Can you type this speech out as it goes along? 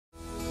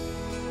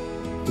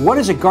What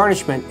is a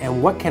garnishment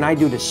and what can I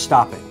do to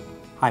stop it?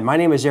 Hi, my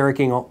name is Eric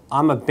Engel.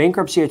 I'm a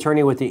bankruptcy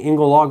attorney with the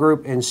Engel Law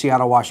Group in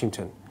Seattle,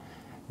 Washington.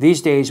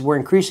 These days, we're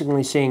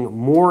increasingly seeing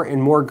more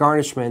and more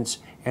garnishments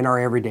in our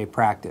everyday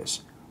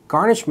practice.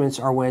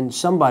 Garnishments are when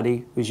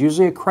somebody, who's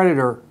usually a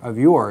creditor of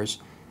yours,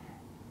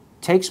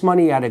 takes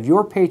money out of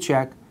your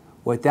paycheck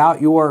without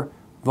your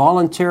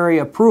voluntary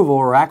approval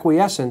or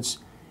acquiescence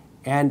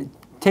and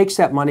takes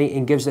that money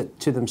and gives it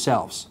to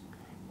themselves.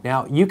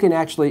 Now, you can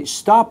actually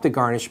stop the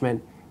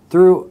garnishment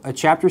through a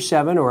Chapter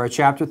 7 or a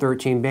Chapter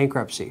 13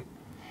 bankruptcy.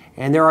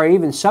 And there are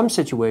even some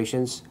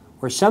situations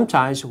where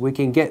sometimes we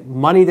can get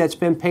money that's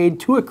been paid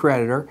to a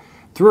creditor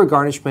through a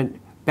garnishment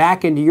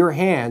back into your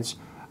hands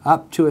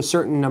up to a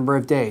certain number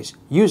of days,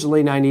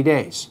 usually 90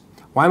 days.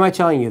 Why am I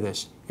telling you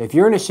this? If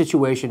you're in a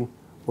situation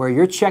where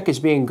your check is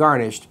being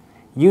garnished,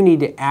 you need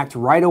to act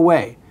right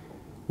away.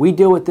 We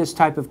deal with this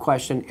type of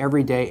question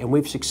every day, and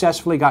we've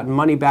successfully gotten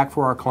money back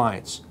for our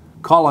clients.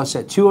 Call us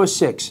at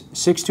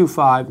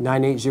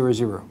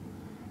 206-625-9800.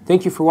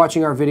 Thank you for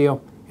watching our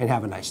video, and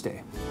have a nice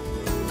day.